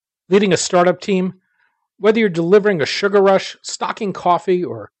Leading a startup team? Whether you're delivering a sugar rush, stocking coffee,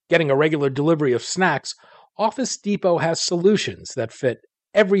 or getting a regular delivery of snacks, Office Depot has solutions that fit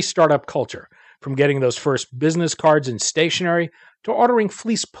every startup culture, from getting those first business cards and stationery to ordering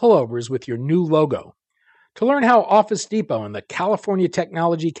fleece pullovers with your new logo. To learn how Office Depot and the California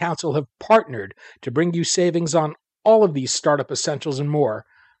Technology Council have partnered to bring you savings on all of these startup essentials and more,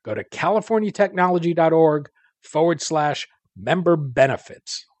 go to californiatechnology.org/member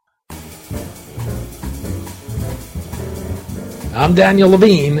benefits. I'm Daniel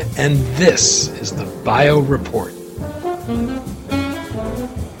Levine, and this is the Bio Report.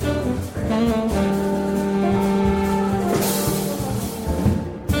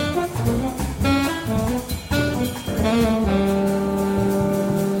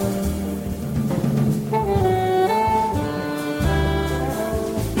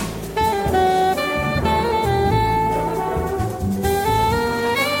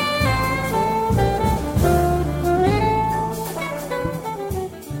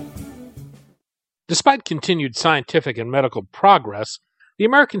 Despite continued scientific and medical progress, the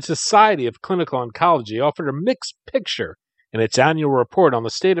American Society of Clinical Oncology offered a mixed picture in its annual report on the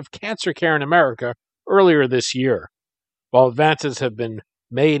state of cancer care in America earlier this year. While advances have been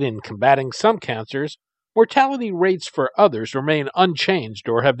made in combating some cancers, mortality rates for others remain unchanged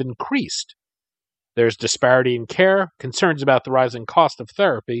or have increased. There's disparity in care, concerns about the rising cost of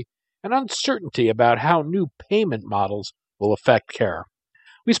therapy, and uncertainty about how new payment models will affect care.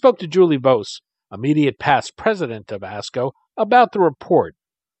 We spoke to Julie Vose, immediate past president of ASCO, about the report,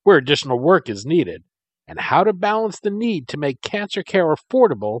 where additional work is needed, and how to balance the need to make cancer care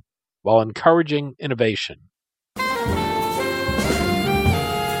affordable while encouraging innovation.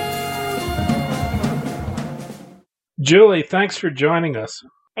 Julie, thanks for joining us.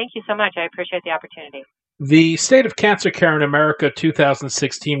 Thank you so much. I appreciate the opportunity. The State of Cancer Care in America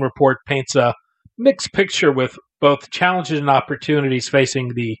 2016 report paints a mixed picture with both challenges and opportunities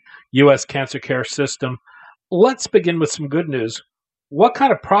facing the U.S. cancer care system. Let's begin with some good news. What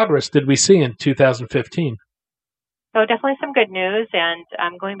kind of progress did we see in 2015? So definitely some good news, and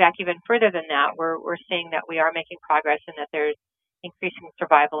going back even further than that, we're seeing that we are making progress and that there's increasing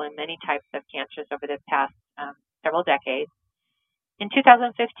survival in many types of cancers over the past several decades. In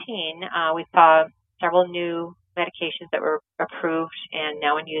 2015, we saw several new medications that were approved and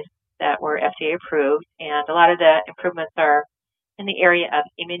now in use that were FDA approved, and a lot of the improvements are in the area of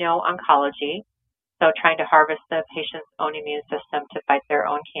immuno-oncology, so trying to harvest the patient's own immune system to fight their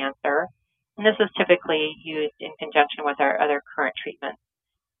own cancer. And this is typically used in conjunction with our other current treatments.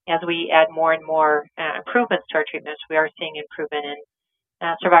 As we add more and more improvements to our treatments, we are seeing improvement in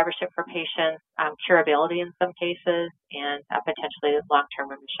survivorship for patients, curability in some cases, and potentially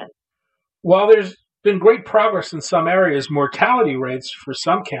long-term remission. While there's been great progress in some areas, mortality rates for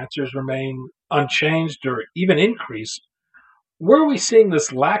some cancers remain unchanged or even increased. Where are we seeing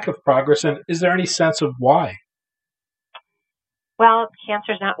this lack of progress, and is there any sense of why? Well,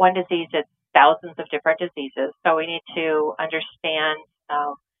 cancer is not one disease, it's thousands of different diseases. So we need to understand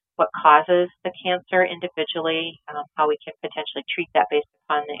what causes the cancer individually, how we can potentially treat that based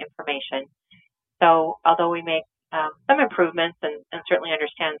upon the information. So although we make some improvements and certainly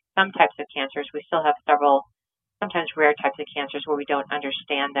understand some types of cancers, we still have several, sometimes rare types of cancers where we don't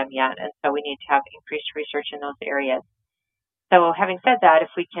understand them yet. And so we need to have increased research in those areas. So having said that, if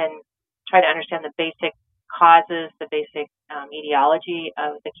we can try to understand the basic causes, the basic etiology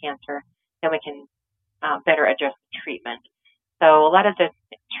of the cancer, then we can better address the treatment. So a lot of the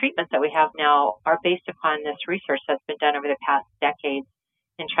treatments that we have now are based upon this research that's been done over the past decades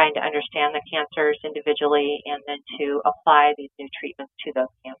in trying to understand the cancers individually and then to apply these new treatments to those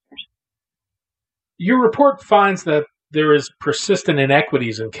cancers. Your report finds that there is persistent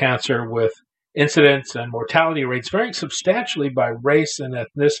inequities in cancer with incidence and mortality rates varying substantially by race and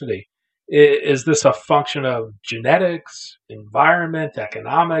ethnicity. Is this a function of genetics, environment,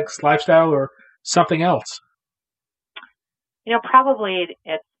 economics, lifestyle, or something else? Probably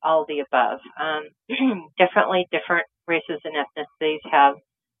it's all of the above. Definitely different races and ethnicities have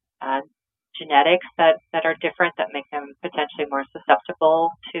genetics that are different that make them potentially more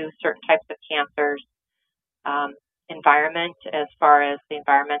susceptible to certain types of cancers. Environment, as far as the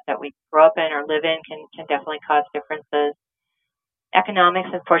environment that we grow up in or live in, can definitely cause differences.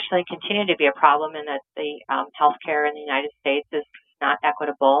 Economics, unfortunately, continue to be a problem in that the healthcare in the United States is not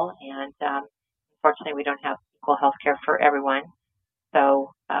equitable, and unfortunately, we don't have equal healthcare for everyone.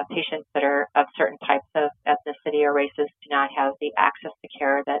 So patients that are of certain types of ethnicity or races do not have the access to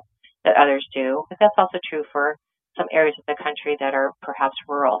care that others do. But that's also true for some areas of the country that are perhaps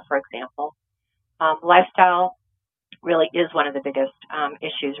rural, for example. Lifestyle really is one of the biggest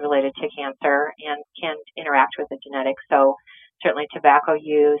issues related to cancer and can interact with the genetics. So certainly tobacco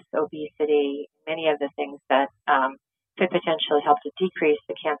use, obesity, many of the things that could potentially help to decrease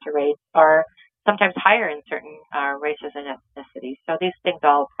the cancer rates are sometimes higher in certain races and ethnicities. So these things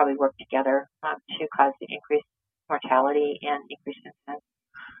all probably work together to cause the increased mortality and increased incidence.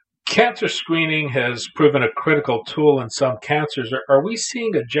 Cancer screening has proven a critical tool in some cancers. Are we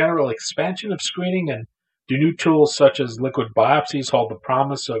seeing a general expansion of screening, and do new tools such as liquid biopsies hold the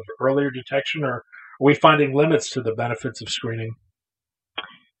promise of earlier detection, or are we finding limits to the benefits of screening?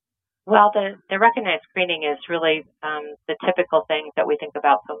 Well, the recognized screening is really the typical things that we think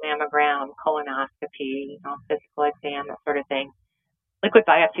about, so mammogram, colonoscopy, physical exam, that sort of thing. Liquid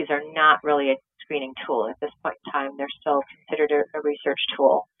biopsies are not really a screening tool at this point in time. They're still considered a research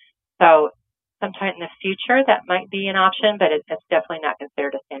tool. So sometime in the future, that might be an option, but it's definitely not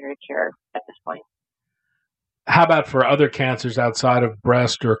considered a standard of care at this point. How about for other cancers outside of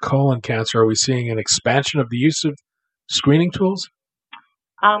breast or colon cancer? Are we seeing an expansion of the use of screening tools?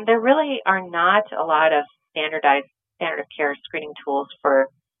 There really are not a lot of standard of care screening tools for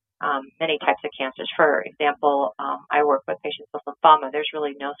many types of cancers. For example, I work with patients with lymphoma. There's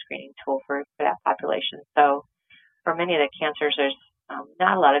really no screening tool for that population. So for many of the cancers, there's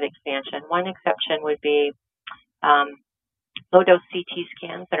not a lot of expansion. One exception would be low-dose CT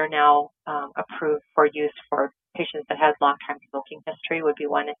scans that are now approved for use for patients that have long-term smoking history would be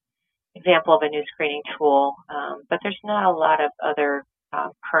one example of a new screening tool. But there's not a lot of other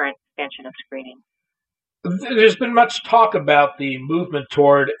current expansion of screening. There's been much talk about the movement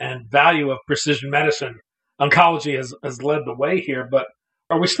toward and value of precision medicine. Oncology has led the way here, but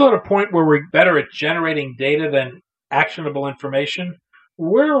are we still at a point where we're better at generating data than actionable information?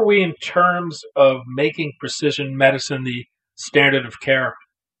 Where are we in terms of making precision medicine the standard of care?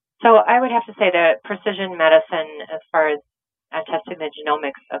 So I would have to say that precision medicine, as far as testing the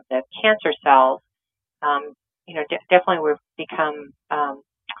genomics of the cancer cells, definitely we've become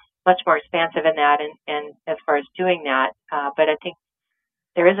much more expansive in that and as far as doing that. But I think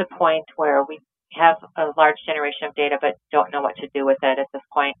there is a point where we have a large generation of data but don't know what to do with it at this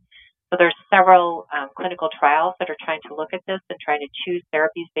point. So there's several clinical trials that are trying to look at this and trying to choose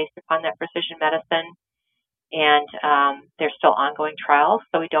therapies based upon that precision medicine. And there's still ongoing trials,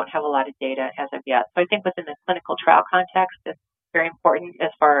 so we don't have a lot of data as of yet. So I think within the clinical trial context, it's very important as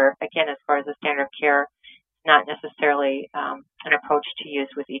far as the standard of care, not necessarily an approach to use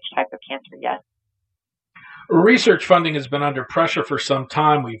with each type of cancer yet. Research funding has been under pressure for some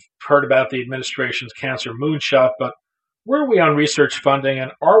time. We've heard about the administration's cancer moonshot, but where are we on research funding,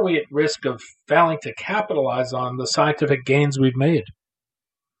 and are we at risk of failing to capitalize on the scientific gains we've made?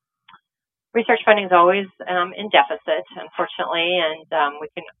 Research funding is always in deficit, unfortunately, and we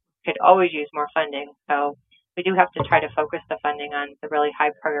could always use more funding. So we do have to try to focus the funding on the really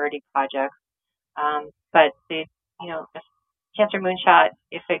high priority projects. But the cancer moonshot,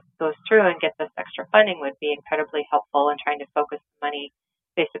 if it goes through and gets us extra funding, would be incredibly helpful in trying to focus money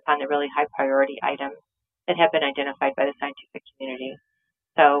based upon the really high priority items that have been identified by the scientific community.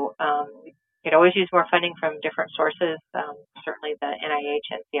 So we could always use more funding from different sources. Certainly the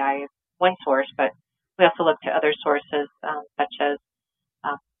NIH, NCI is one source, but we also look to other sources such as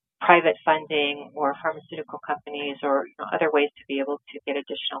private funding or pharmaceutical companies or other ways to be able to get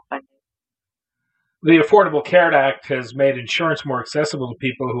additional funding. The Affordable Care Act has made insurance more accessible to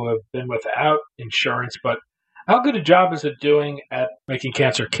people who have been without insurance, but how good a job is it doing at making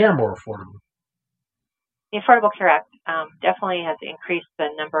cancer care more affordable? The Affordable Care Act definitely has increased the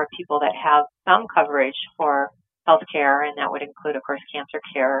number of people that have some coverage for health care, and that would include, of course, cancer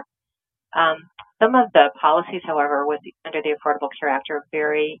care. Some of the policies, however, under the Affordable Care Act are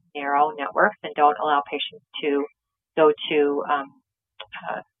very narrow networks and don't allow patients to go to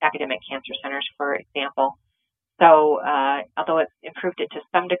academic cancer centers, for example. So although it's improved it to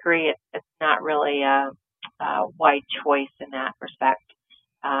some degree, it's not really a wide choice in that respect.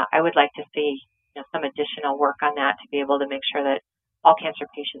 I would like to see some additional work on that to be able to make sure that all cancer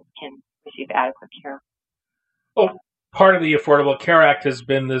patients can receive adequate care. Well, part of the Affordable Care Act has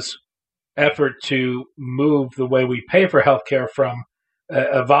been this effort to move the way we pay for healthcare from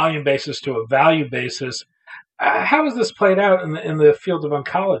a volume basis to a value basis. How has this played out in the field of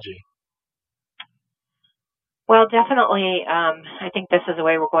oncology? Well, definitely, I think this is the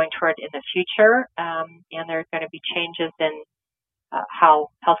way we're going toward in the future, and there are going to be changes in how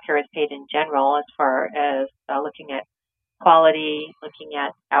healthcare is paid in general, as far as looking at quality, looking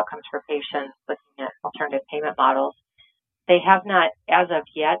at outcomes for patients, looking at alternative payment models. They have not, as of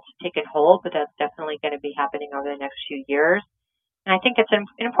yet, taken hold, but that's definitely going to be happening over the next few years. And I think it's an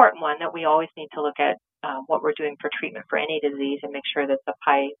important one that we always need to look at what we're doing for treatment for any disease and make sure that it's of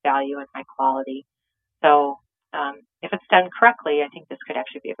high value and high quality. So if it's done correctly, I think this could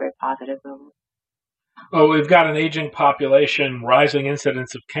actually be a very positive move. Well, we've got an aging population, rising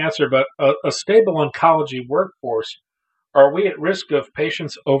incidence of cancer, but a stable oncology workforce. Are we at risk of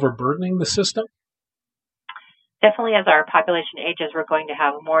patients overburdening the system? Definitely, as our population ages, we're going to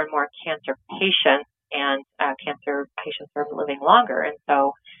have more and more cancer patients, and cancer patients are living longer. And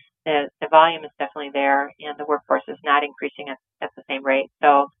so the volume is definitely there, and the workforce is not increasing at the same rate.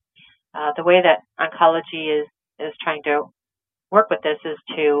 So the way that oncology is trying to work with this is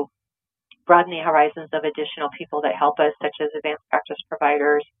to broaden the horizons of additional people that help us, such as advanced practice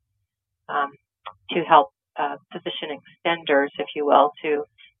providers, to help physician extenders, if you will, to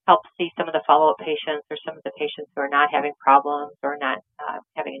help see some of the follow-up patients or some of the patients who are not having problems or not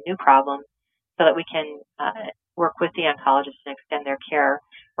having a new problem, so that we can work with the oncologists and extend their care.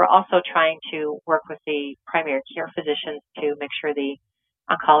 We're also trying to work with the primary care physicians to make sure the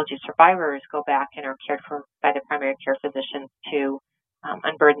oncology survivors go back and are cared for by the primary care physicians to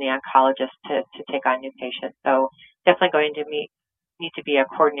unburden the oncologist to take on new patients. So definitely going to need to be a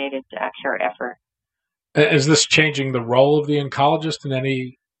coordinated care effort. Is this changing the role of the oncologist in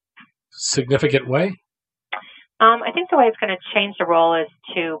any significant way? I think the way it's going to change the role is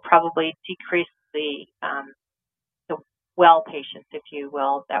to probably decrease the well patients, if you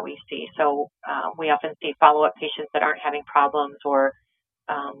will, that we see. So we often see follow-up patients that aren't having problems or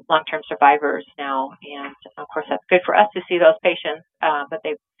long-term survivors now. And, of course, that's good for us to see those patients, but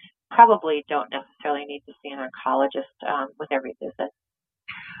they probably don't necessarily need to see an oncologist with every visit.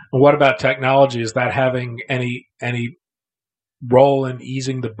 What about technology? Is that having any role in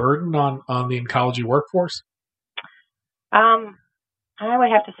easing the burden on the oncology workforce? I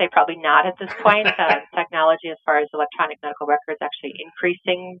would have to say probably not at this point. Technology, as far as electronic medical records, actually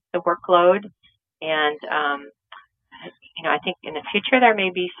increasing the workload. And, I think in the future there may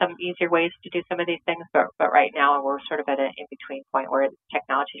be some easier ways to do some of these things, but right now we're sort of at an in-between point where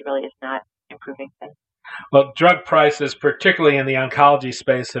technology really is not improving things. Well, drug prices, particularly in the oncology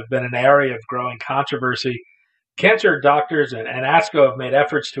space, have been an area of growing controversy. Cancer doctors and ASCO have made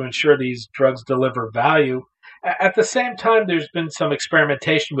efforts to ensure these drugs deliver value. At the same time, there's been some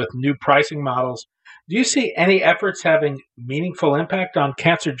experimentation with new pricing models. Do you see any efforts having meaningful impact on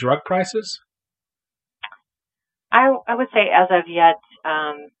cancer drug prices? I would say as of yet,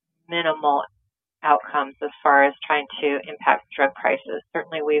 minimal outcomes as far as trying to impact drug prices.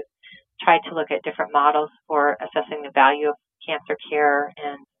 Certainly we've tried to look at different models for assessing the value of cancer care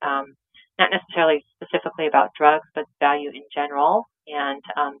and not necessarily specifically about drugs, but value in general. And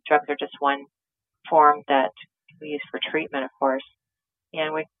drugs are just one form that we use for treatment, of course.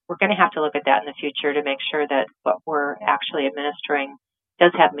 And we're going to have to look at that in the future to make sure that what we're actually administering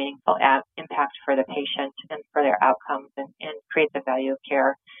does have meaningful impact for the patient and for their outcomes and create the value of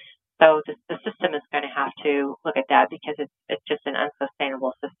care. So the system is going to have to look at that because it's just an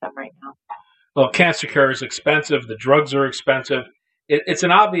unsustainable system right now. Well, cancer care is expensive. The drugs are expensive. It's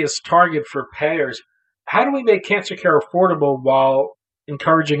an obvious target for payers. How do we make cancer care affordable while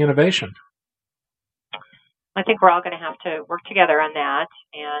encouraging innovation? I think we're all going to have to work together on that.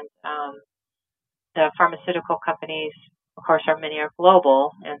 And the pharmaceutical companies, of course, many are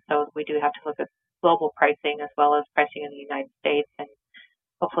global. And so we do have to look at global pricing as well as pricing in the United States and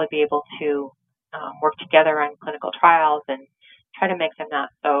hopefully be able to work together on clinical trials and try to make them not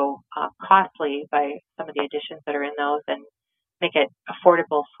so costly by some of the additions that are in those and make it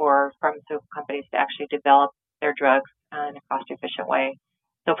affordable for pharmaceutical companies to actually develop their drugs in a cost-efficient way.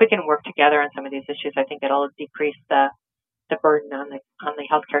 So if we can work together on some of these issues, I think it'll decrease the burden on the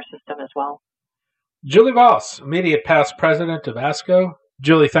healthcare system as well. Julie Vose, immediate past president of ASCO.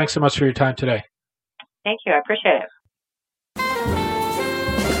 Julie, thanks so much for your time today. Thank you. I appreciate it.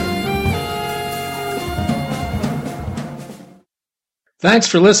 Thanks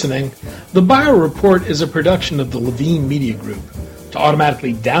for listening. The Bio Report is a production of the Levine Media Group. To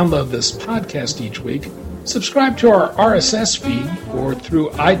automatically download this podcast each week, subscribe to our RSS feed or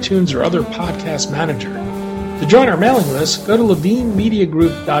through iTunes or other podcast manager. To join our mailing list, go to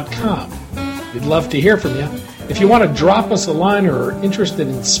levinemediagroup.com. We'd love to hear from you. If you want to drop us a line or are interested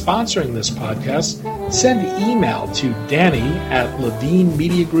in sponsoring this podcast, send email to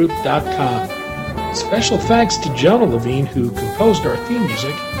danny@levinemediagroup.com. Special thanks to Jonah Levine, who composed our theme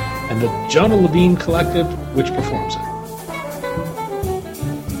music, and the Jonah Levine Collective, which performs it.